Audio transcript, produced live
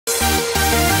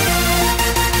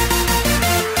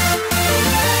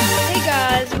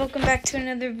back to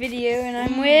another video, and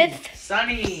I'm with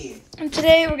Sunny. And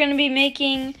today we're going to be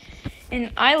making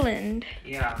an island.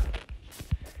 Yeah.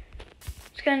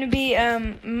 It's going to be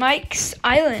Mike's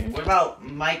Island. What about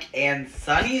Mike and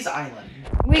Sunny's island?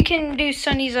 We can do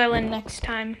Sunny's Island next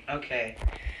time. Okay.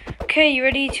 Okay, you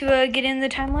ready to get in the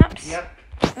time lapse? Yep.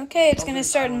 Okay, it's going to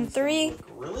start in 3,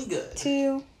 Really good.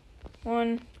 2,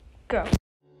 1, go.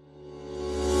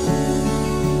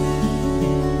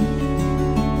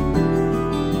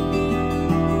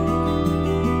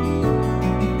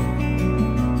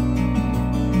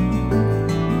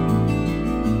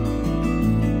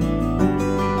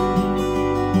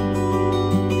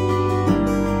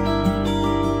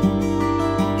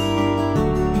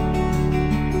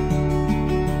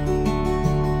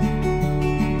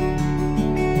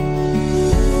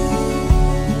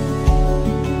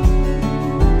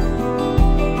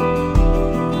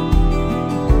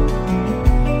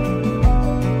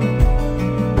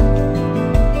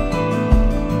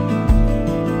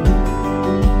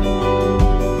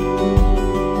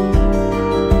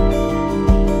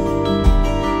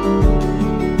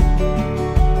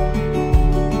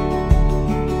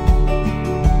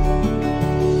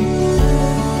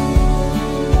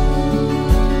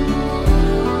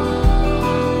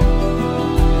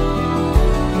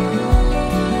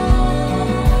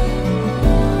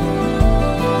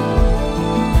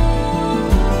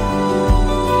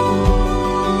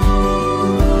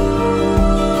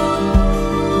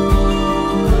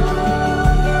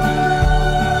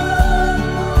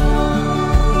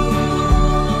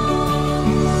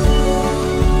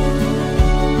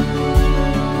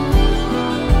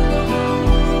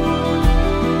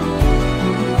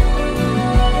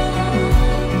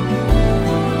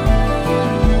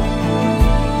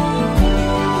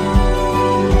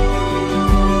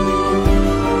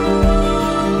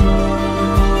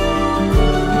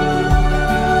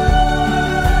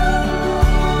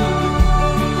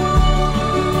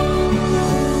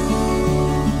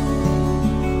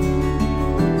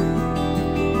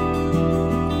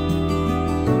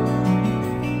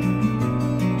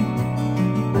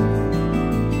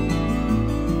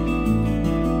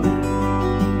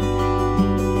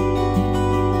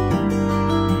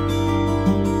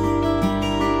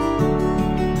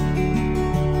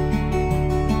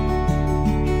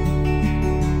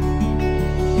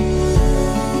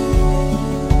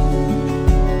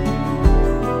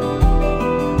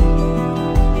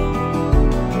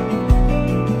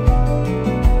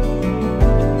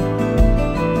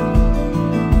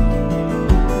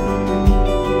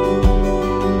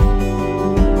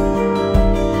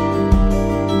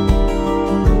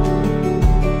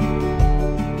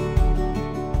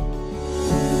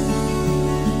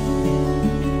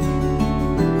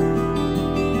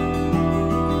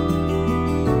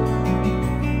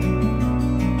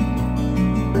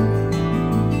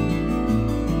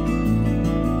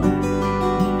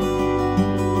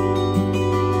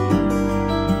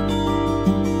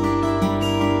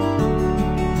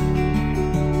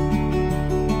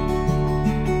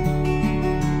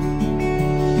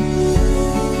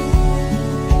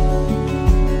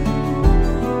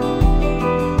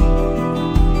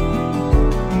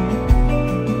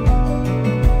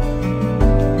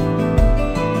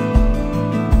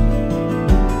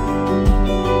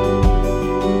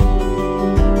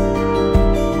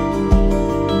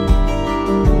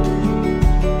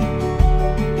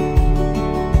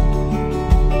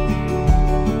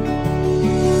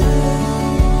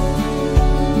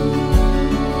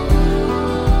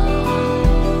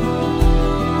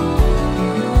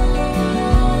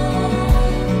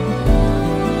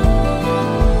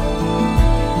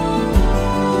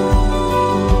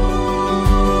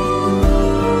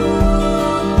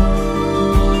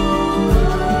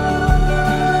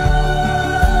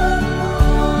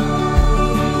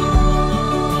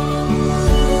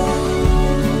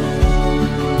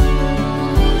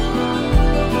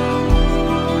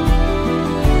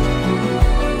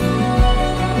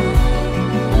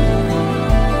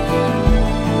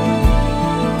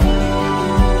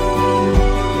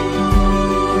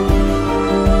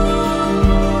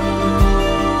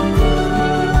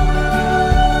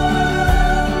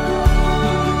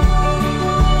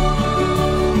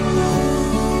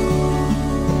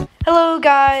 Hello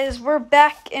guys, we're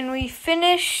back and we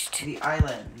finished The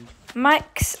island.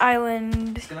 Mike's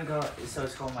Island. It's gonna go. So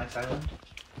it's called Mike's Island.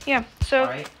 Yeah, so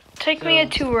Alright. take me a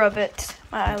tour of it,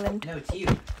 my island. No, it's you.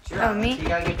 It's your Oh, island, me? so you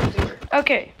gotta get the tour.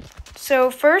 Okay, so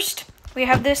first we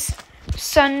have this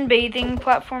sunbathing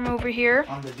platform over here.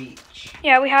 On the beach.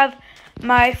 Yeah, we have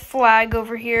my flag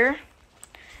over here.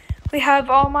 We have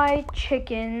all my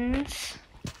chickens,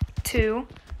 too.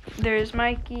 There's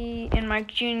Mikey and Mike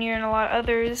Jr. and a lot of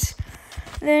others.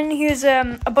 Then here's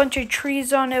a bunch of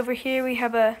trees on over here. We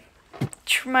have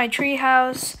my tree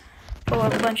house full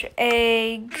of a bunch of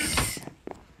eggs.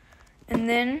 And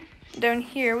then down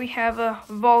here we have a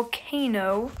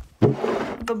volcano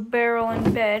with a barrel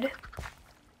and bed.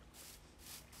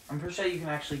 I'm pretty sure you can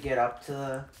actually get up to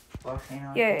the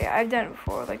volcano. Yeah, I've done it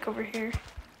before, like over here.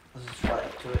 Let's just fly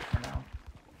up to it for now.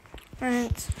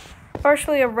 And it's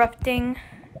partially erupting,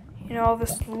 you know, all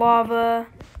this lava,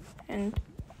 and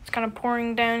it's kind of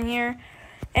pouring down here.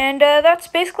 And that's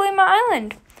basically my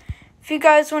island. If you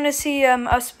guys want to see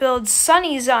us build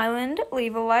Sunny's Island,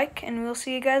 leave a like, and we'll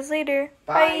see you guys later.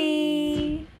 Bye.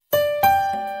 Bye.